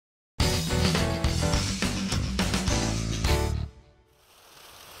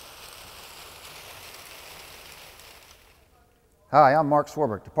Hi, I'm Mark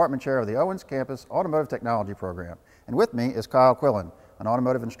Swarbrick, Department Chair of the Owens Campus Automotive Technology Program, and with me is Kyle Quillen, an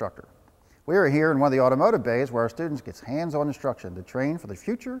automotive instructor. We are here in one of the automotive bays where our students get hands-on instruction to train for the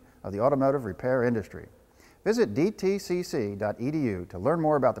future of the automotive repair industry. Visit dtcc.edu to learn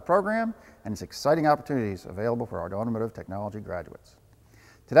more about the program and its exciting opportunities available for our automotive technology graduates.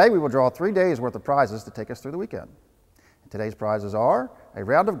 Today we will draw 3 days worth of prizes to take us through the weekend. Today's prizes are a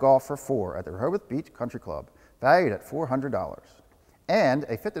round of golf for 4 at the Rehoboth Beach Country Club, valued at $400, and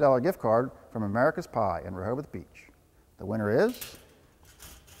a $50 gift card from America's Pie in Rehoboth Beach. The winner is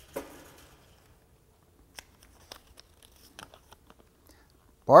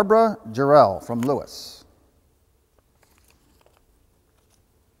Barbara Jarrell from Lewis.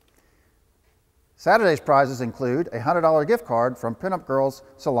 Saturday's prizes include a $100 gift card from Pinup Girls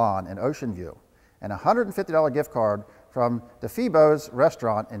Salon in Ocean View and a $150 gift card from DeFebo's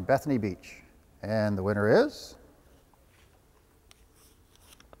Restaurant in Bethany Beach. And the winner is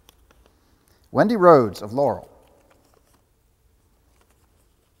Wendy Rhodes of Laurel.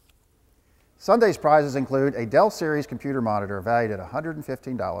 Sunday's prizes include a Dell Series computer monitor valued at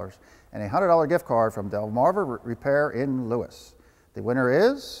 $115 and a $100 gift card from Delmarva Repair in Lewis. The winner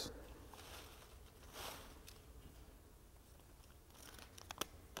is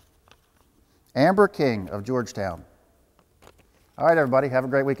Amber King of Georgetown. All right, everybody, have a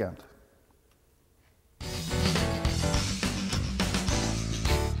great weekend.